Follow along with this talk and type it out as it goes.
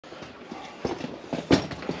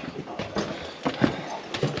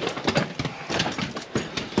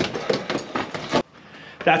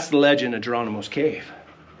That's the legend of Geronimo's Cave.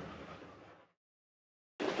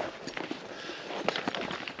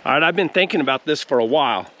 All right, I've been thinking about this for a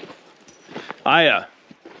while.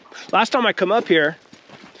 Last time I come up here,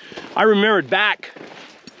 I remembered back,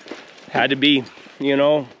 had to be, you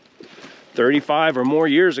know, 35 or more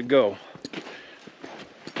years ago.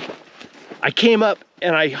 I came up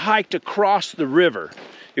and I hiked across the river.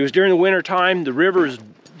 It was during the winter time. The river is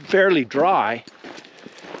fairly dry.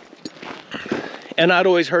 And I'd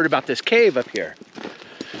always heard about this cave up here.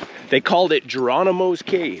 They called it Geronimo's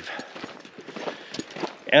Cave.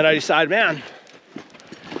 And I decided, man,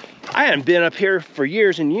 I hadn't been up here for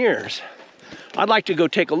years and years. I'd like to go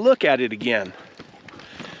take a look at it again.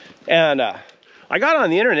 And I got on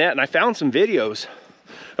the internet and I found some videos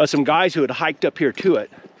of some guys who had hiked up here to it.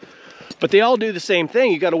 But they all do the same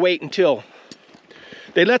thing. You got to wait until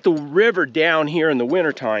they let the river down here in the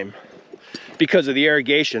wintertime because of the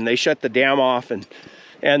irrigation. They shut the dam off and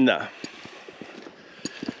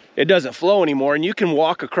it doesn't flow anymore, and you can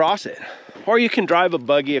walk across it. Or you can drive a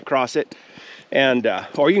buggy across it, and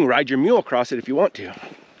or you can ride your mule across it if you want to.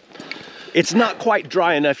 It's not quite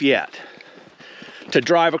dry enough yet to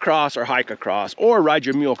drive across or hike across or ride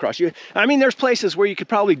your mule across. I mean, there's places where you could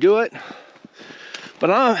probably do it,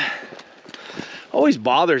 but always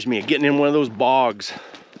bothers me getting in one of those bogs,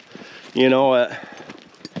 you know,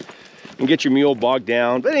 and get your mule bogged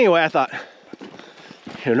down. But anyway, I thought,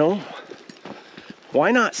 you know,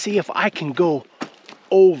 why not see if I can go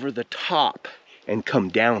over the top and come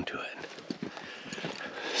down to it?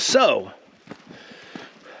 So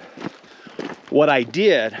what I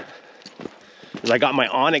did is I got my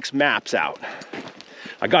Onyx maps out.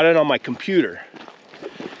 I got it on my computer.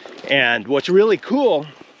 And what's really cool,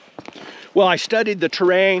 well, I studied the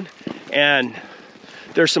terrain, and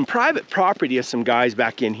there's some private property of some guys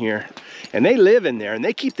back in here, and they live in there, and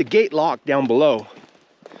they keep the gate locked down below.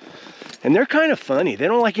 And they're kind of funny. They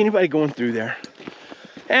don't like anybody going through there.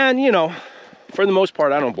 And, you know, for the most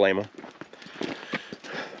part, I don't blame them.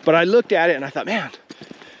 But I looked at it and I thought, man,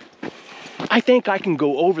 I think I can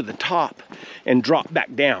go over the top and drop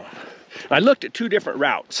back down. I looked at two different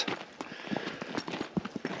routes.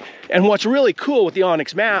 And what's really cool with the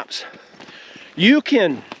Onyx maps, you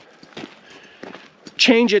can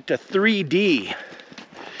change it to 3D,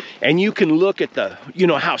 and you can look at the, you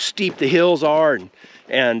know, how steep the hills are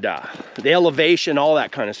and the elevation, all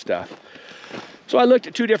that kind of stuff. So I looked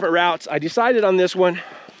at two different routes. I decided on this one.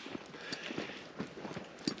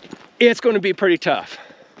 It's going to be pretty tough.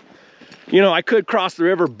 You know, I could cross the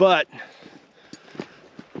river, but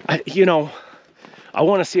you know, I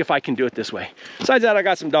want to see if I can do it this way. Besides that, I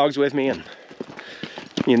got some dogs with me, and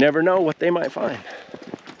you never know what they might find.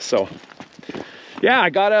 So yeah, I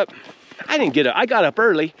got up. I got up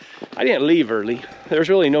early. I didn't leave early. There's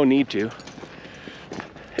really no need to.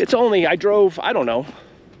 It's only, I drove, I don't know,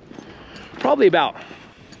 probably about,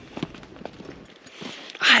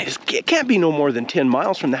 it can't be no more than 10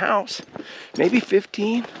 miles from the house, maybe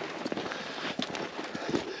 15,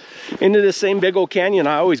 into this same big old canyon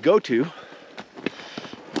I always go to.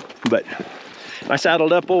 But I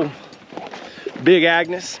saddled up old Big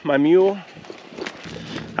Agnes, my mule.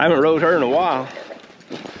 I haven't rode her in a while.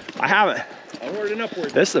 I haven't. Onward and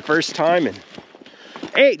upward. This is the first time in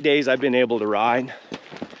 8 days I've been able to ride.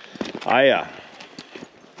 I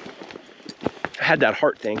had that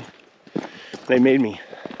heart thing. They made me,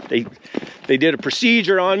 they did a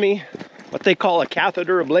procedure on me, what they call a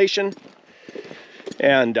catheter ablation.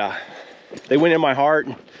 And they went in my heart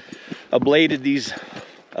and ablated these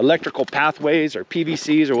electrical pathways or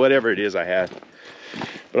PVCs or whatever it is I had.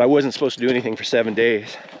 But I wasn't supposed to do anything for 7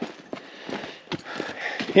 days.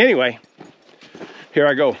 Anyway, here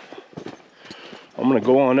I go. I'm gonna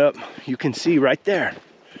go on up. You can see right there.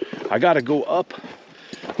 I gotta go up,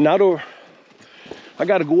 not over, I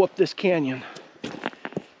gotta go up this canyon.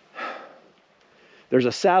 There's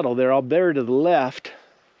a saddle there. I'll bear to the left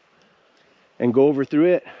and go over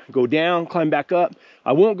through it, go down, climb back up.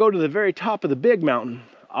 I won't go to the very top of the big mountain.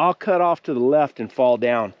 I'll cut off to the left and fall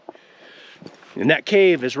down. And that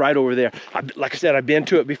cave is right over there. Like I said, I've been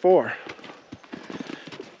to it before.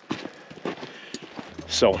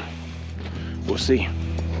 So, we'll see.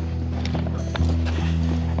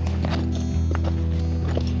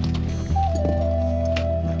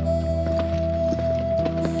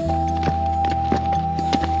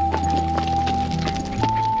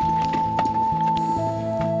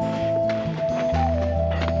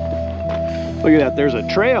 Look at that, there's a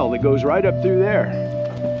trail that goes right up through there.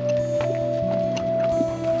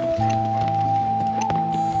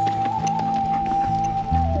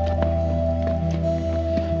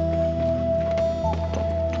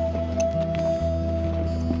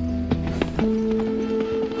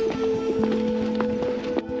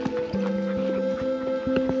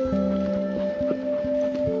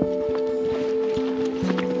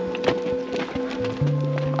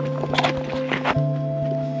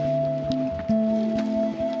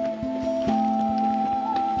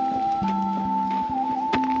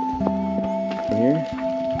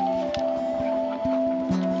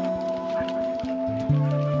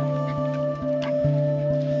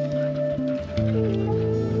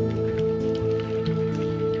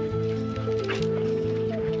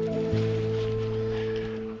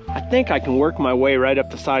 think I can work my way right up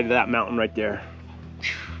the side of that mountain right there.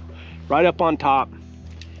 Right up on top.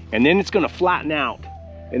 And then it's gonna flatten out.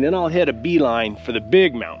 And then I'll hit a beeline for the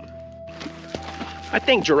big mountain. I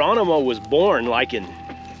think Geronimo was born like in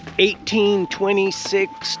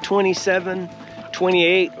 1826, 27,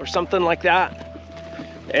 28 or something like that.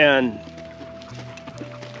 And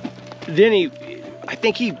then I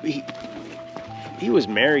think he was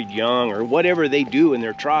married young or whatever they do in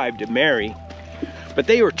their tribe to marry. But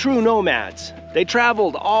they were true nomads. They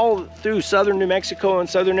traveled all through southern New Mexico and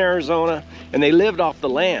southern Arizona, and they lived off the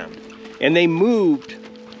land. And they moved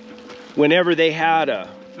whenever they had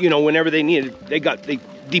whenever they needed, they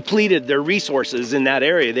depleted their resources in that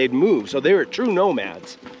area, they'd move. So they were true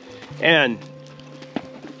nomads.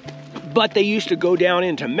 But they used to go down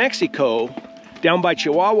into Mexico, down by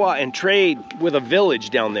Chihuahua, and trade with a village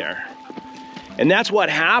down there. And that's what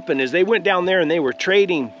happened, is they went down there and they were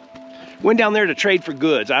trading, went down there to trade for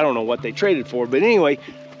goods. I don't know what they traded for, but anyway,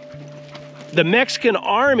 the Mexican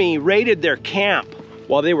army raided their camp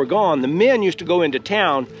while they were gone. The men used to go into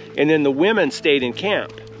town, and then the women stayed in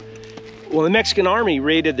camp. Well, the Mexican army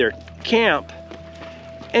raided their camp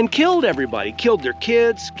and killed everybody. Killed their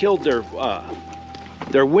kids, killed their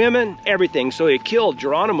women, everything. So they killed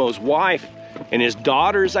Geronimo's wife and his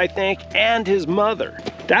daughters, I think, and his mother.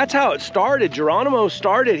 That's how it started. Geronimo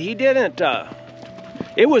started, he didn't,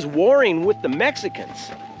 it was warring with the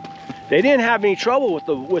Mexicans. They didn't have any trouble with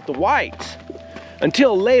the whites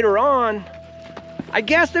until later on. I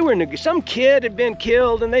guess they were, some kid had been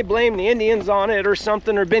killed and they blamed the Indians on it or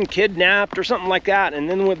something, or been kidnapped or something like that. And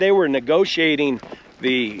then when they were negotiating,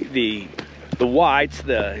 the whites,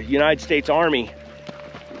 the United States Army,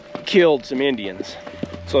 killed some Indians.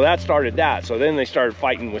 So that started that. So then they started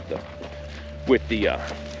fighting with the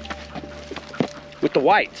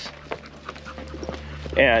whites.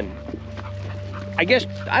 And I guess,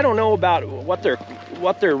 I don't know about what their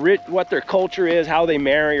culture is, how they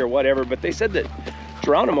marry or whatever, but they said that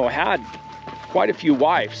Geronimo had quite a few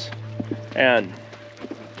wives, and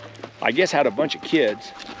I guess had a bunch of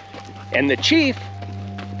kids. And the chief,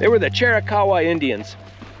 they were the Chiricahua Indians,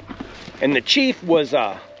 and the chief was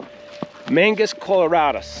Mangus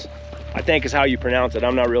Coloradus, I think is how you pronounce it.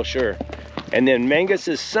 I'm not real sure. And then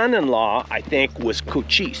Mangus's son-in-law, I think, was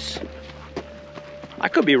Cochise. I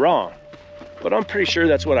could be wrong, but I'm pretty sure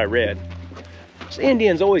that's what I read. So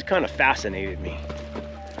Indians always kind of fascinated me.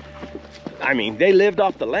 I mean, they lived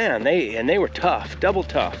off the land, and they were tough, double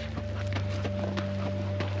tough.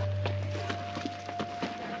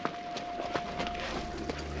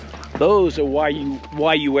 Those are why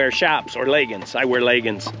you wear chaps or leggings. I wear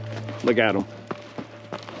leggings. Look at them.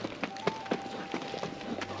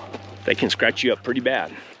 They can scratch you up pretty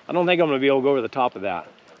bad. I don't think I'm gonna be able to go over the top of that.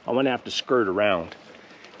 I'm gonna have to skirt around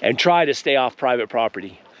and try to stay off private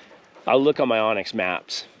property. I'll look on my Onyx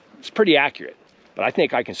maps. It's pretty accurate, but I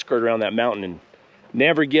think I can skirt around that mountain and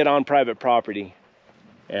never get on private property.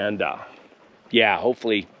 And yeah,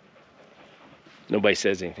 hopefully nobody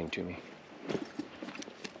says anything to me.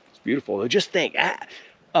 It's beautiful. Just think,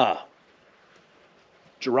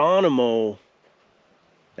 Geronimo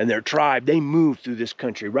and their tribe, they moved through this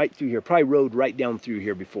country, right through here, probably rode right down through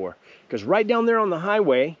here before. Because right down there on the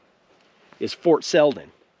highway is Fort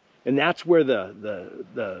Selden. And that's where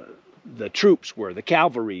the troops were, the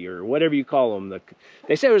cavalry or whatever you call them.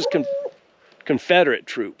 They say it was Confederate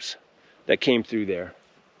troops that came through there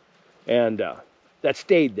and that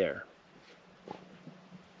stayed there.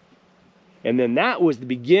 And then that was the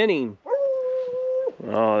beginning.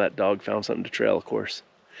 Oh, that dog found something to trail, of course.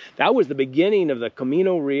 That was the beginning of the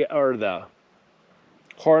Camino Real, or the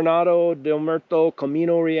Coronado del Muerto,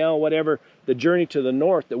 Camino Real, whatever, the journey to the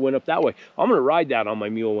north that went up that way. I'm gonna ride that on my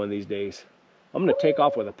mule one of these days. I'm gonna take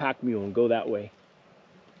off with a pack mule and go that way.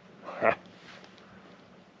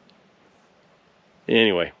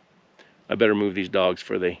 Anyway, I better move these dogs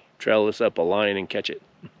before they trail us up a line and catch it.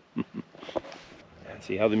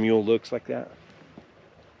 See how the mule looks like that?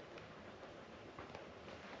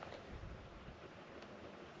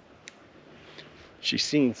 She's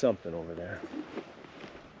seen something over there.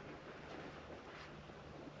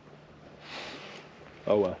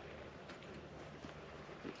 Oh well.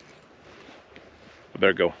 I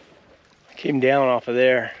better go. I came down off of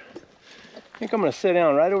there. I think I'm gonna sit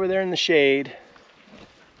down right over there in the shade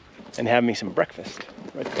and have me some breakfast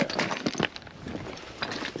right there.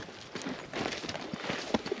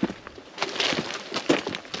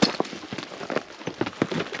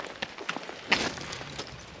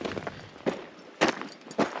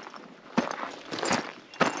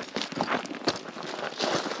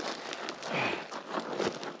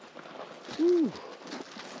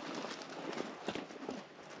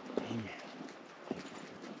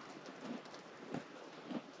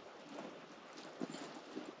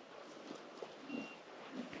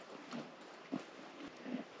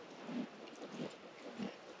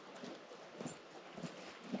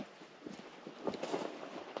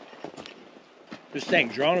 Just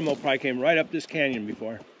think, Geronimo probably came right up this canyon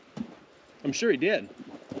before. I'm sure he did.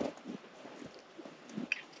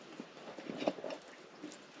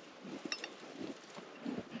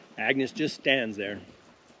 Agnes just stands there.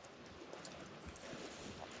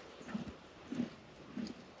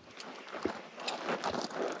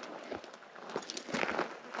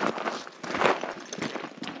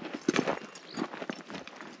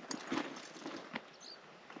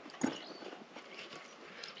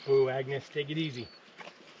 Oh, Agnes, take it easy.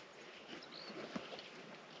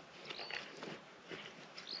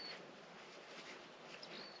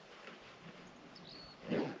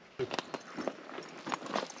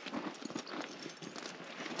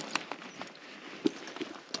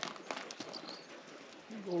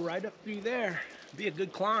 Go right up through there. Be a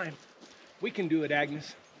good climb. We can do it,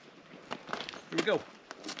 Agnes. Here we go.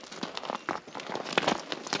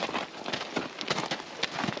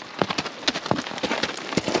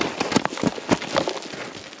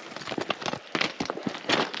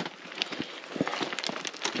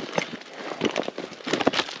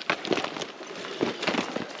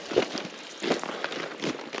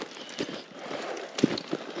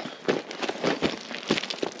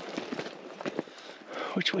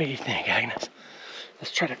 Which way do you think, Agnes?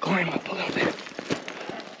 Let's try to climb up a little bit.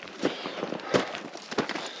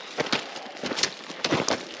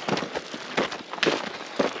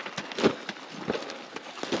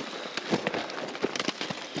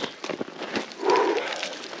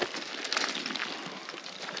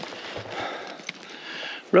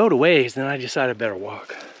 Rode a ways, then I decided I better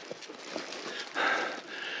walk.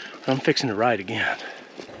 I'm fixing to ride again.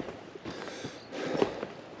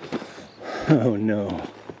 Oh no.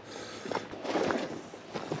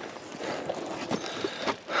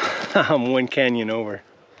 I'm one canyon over.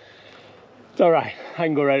 It's all right. I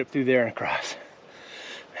can go right up through there and across.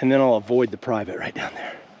 And then I'll avoid the private right down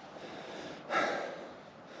there.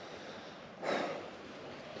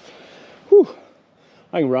 Whew.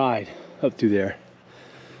 I can ride up through there.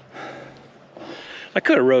 I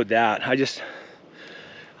could have rode that.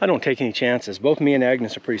 I don't take any chances. Both me and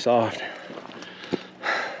Agnes are pretty soft.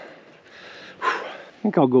 I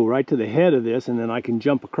think I'll go right to the head of this and then I can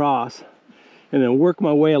jump across and then work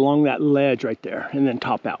my way along that ledge right there and then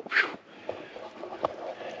top out.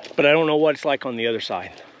 But I don't know what it's like on the other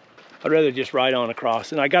side. I'd rather just ride on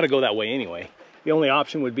across, and I got to go that way anyway. The only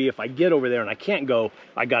option would be if I get over there and I can't go,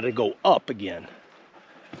 I got to go up again.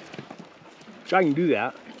 Which I can do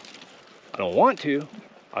that. I don't want to.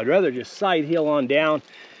 I'd rather just side hill on down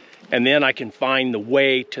and then I can find the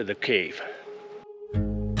way to the cave.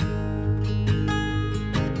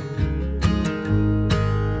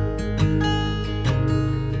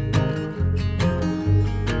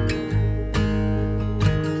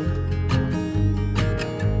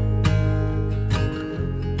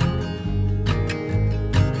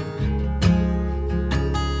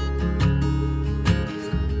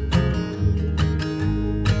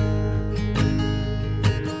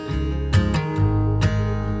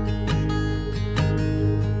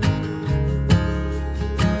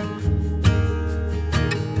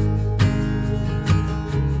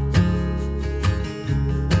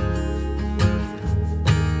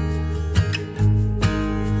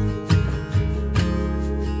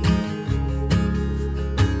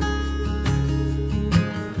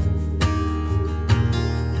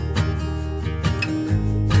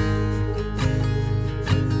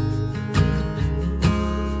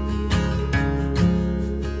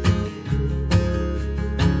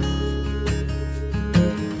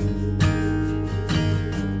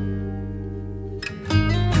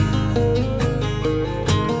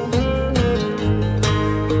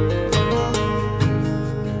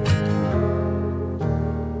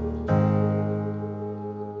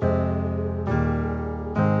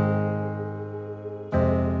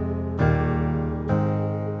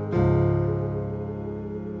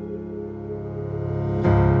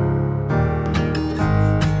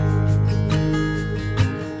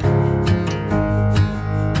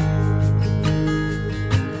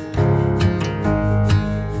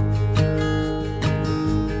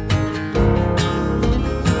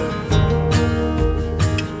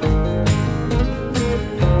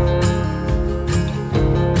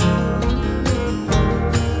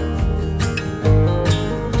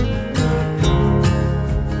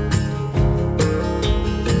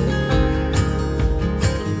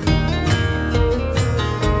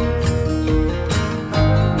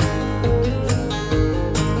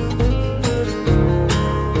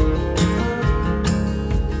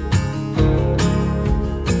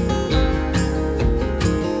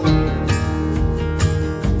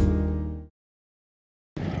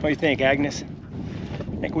 What do you think, Agnes?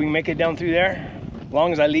 Think we can make it down through there? As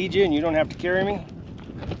long as I lead you and you don't have to carry me,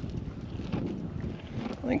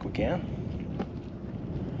 I think we can.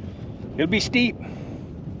 It'll be steep,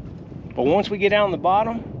 but once we get down the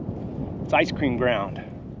bottom, it's ice cream ground.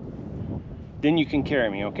 Then you can carry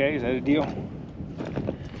me, okay? Is that a deal?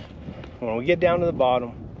 When we get down to the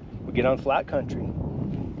bottom, we get on flat country,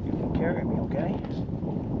 you can carry me, okay?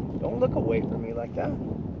 Don't look away from me like that.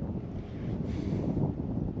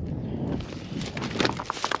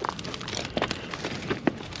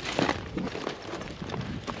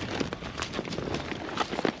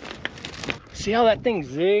 See how that thing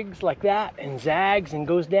zigs like that and zags and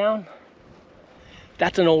goes down?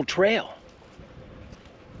 That's an old trail.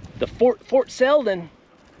 The Fort Selden,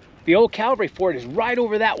 the old cavalry fort, is right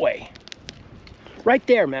over that way. Right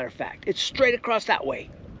there, matter of fact. It's straight across that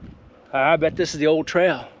way. I bet this is the old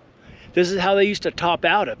trail. This is how they used to top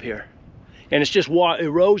out up here. And it's just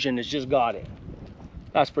erosion has just got it.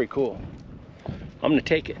 That's pretty cool. I'm gonna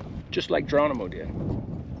take it, just like Geronimo did.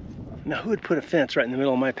 Now who would put a fence right in the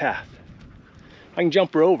middle of my path? I can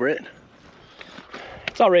jump over it.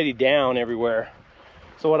 It's already down everywhere.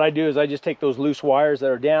 So what I do is I just take those loose wires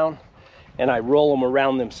that are down and I roll them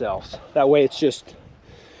around themselves. That way it's just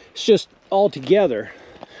all together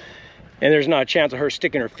and there's not a chance of her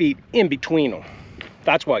sticking her feet in between them.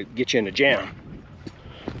 That's why it gets you in a jam.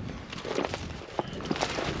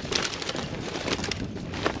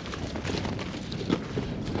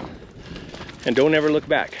 And don't ever look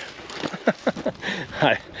back.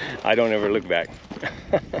 I don't ever look back.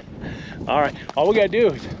 All right, all we gotta do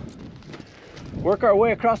is work our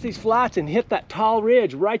way across these flats and hit that tall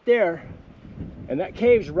ridge right there. And that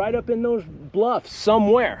cave's right up in those bluffs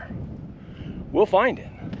somewhere. We'll find it.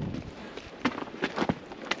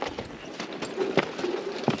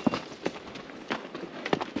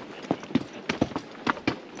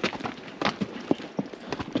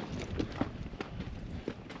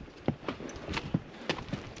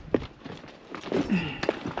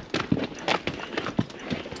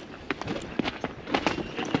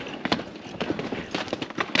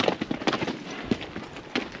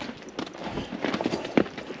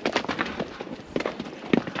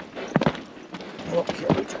 I don't care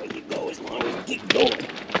which way you go as long as you keep going.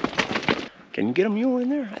 Can you get a mule in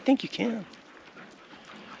there? I think you can.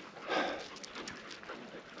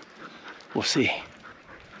 We'll see.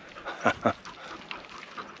 I'm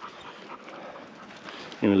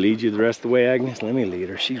gonna lead you the rest of the way, Agnes. Let me lead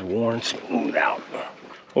her. She's worn smooth out.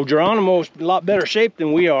 Well, Geronimo's a lot better shape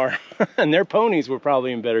than we are. And their ponies were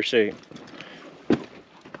probably in better shape.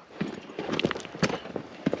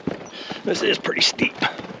 This is pretty steep.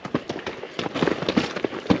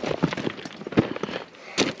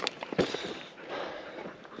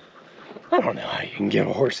 I don't know how you can get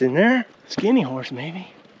a horse in there. Skinny horse, maybe.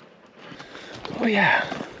 Oh yeah.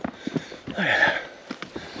 Look at that.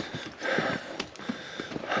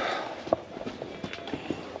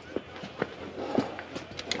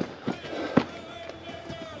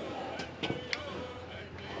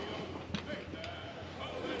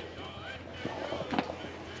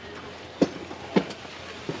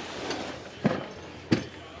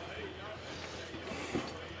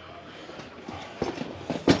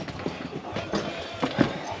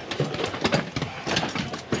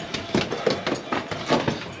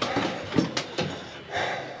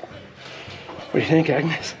 What do you think,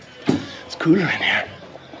 Agnes? It's cooler in here.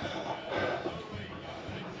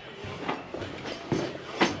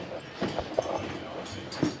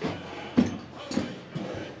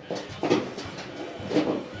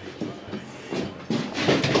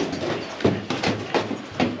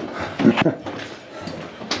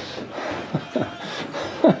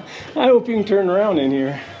 I hope you can turn around in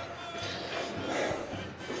here.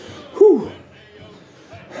 Whew.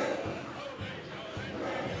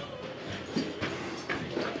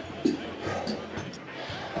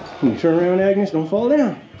 Can you turn around, Agnes? Don't fall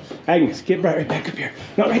down. Agnes, get right back up here.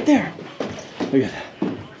 Not right there. Look at that.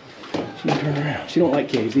 She can turn around. She don't like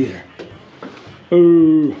caves either.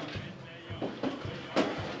 Ooh.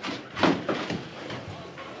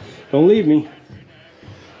 Don't leave me.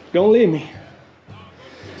 Don't leave me.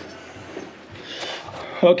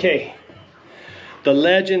 Okay. The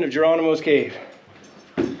legend of Geronimo's cave.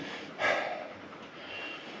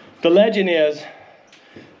 The legend is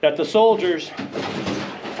that the soldiers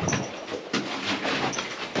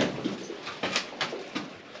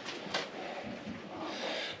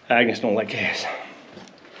Agnes don't like caves.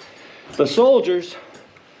 The soldiers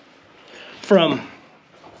from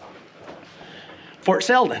Fort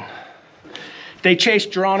Selden, they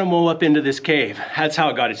chased Geronimo up into this cave. That's how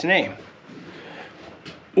it got its name.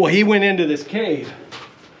 Well, he went into this cave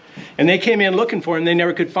and they came in looking for him. They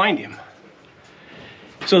never could find him.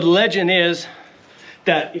 So the legend is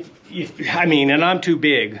that I mean, and I'm too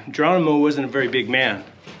big. Geronimo wasn't a very big man.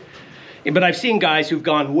 But I've seen guys who've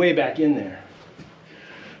gone way back in there.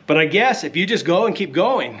 But I guess if you just go and keep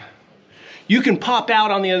going, you can pop out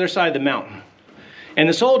on the other side of the mountain. And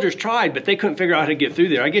the soldiers tried, but they couldn't figure out how to get through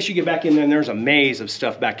there. I guess you get back in there and there's a maze of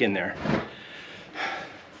stuff back in there.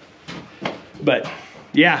 But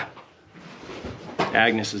yeah,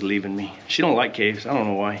 Agnes is leaving me. She don't like caves. I don't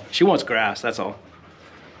know why. She wants grass, that's all.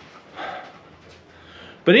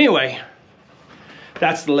 But anyway,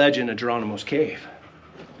 that's the legend of Geronimo's cave.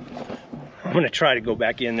 I'm gonna try to go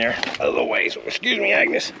back in there a little ways. Excuse me,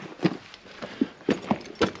 Agnes.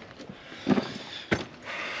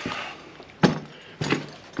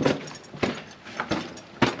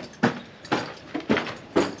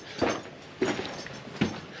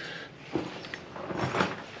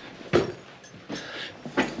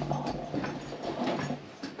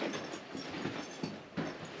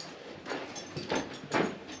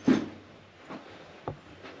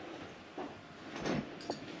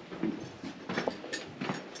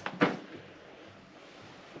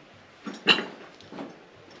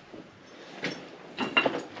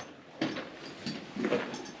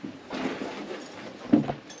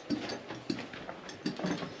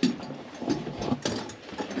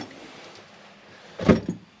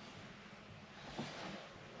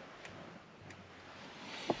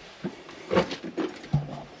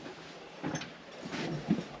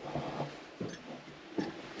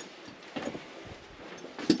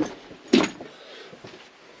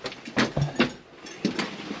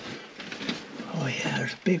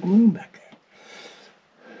 There's a big room back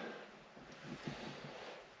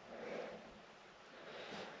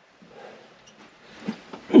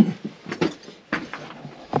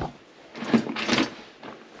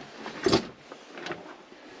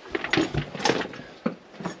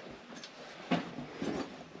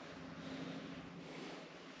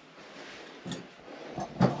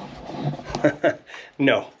there.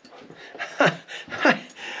 No.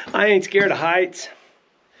 I ain't scared of heights.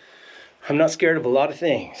 I'm not scared of a lot of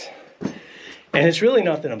things. And it's really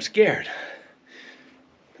not that I'm scared.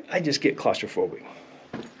 I just get claustrophobic.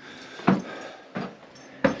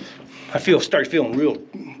 I start feeling real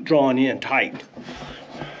drawn in tight.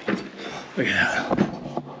 Look at that.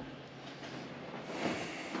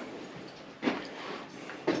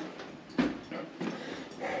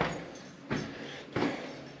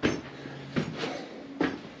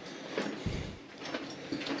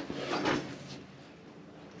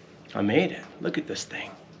 I made it. Look at this thing.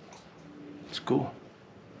 It's cool.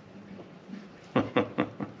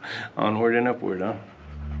 Onward and upward, huh?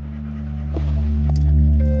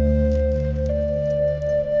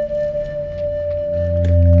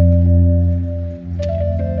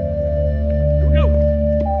 Here we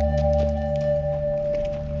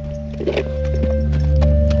go.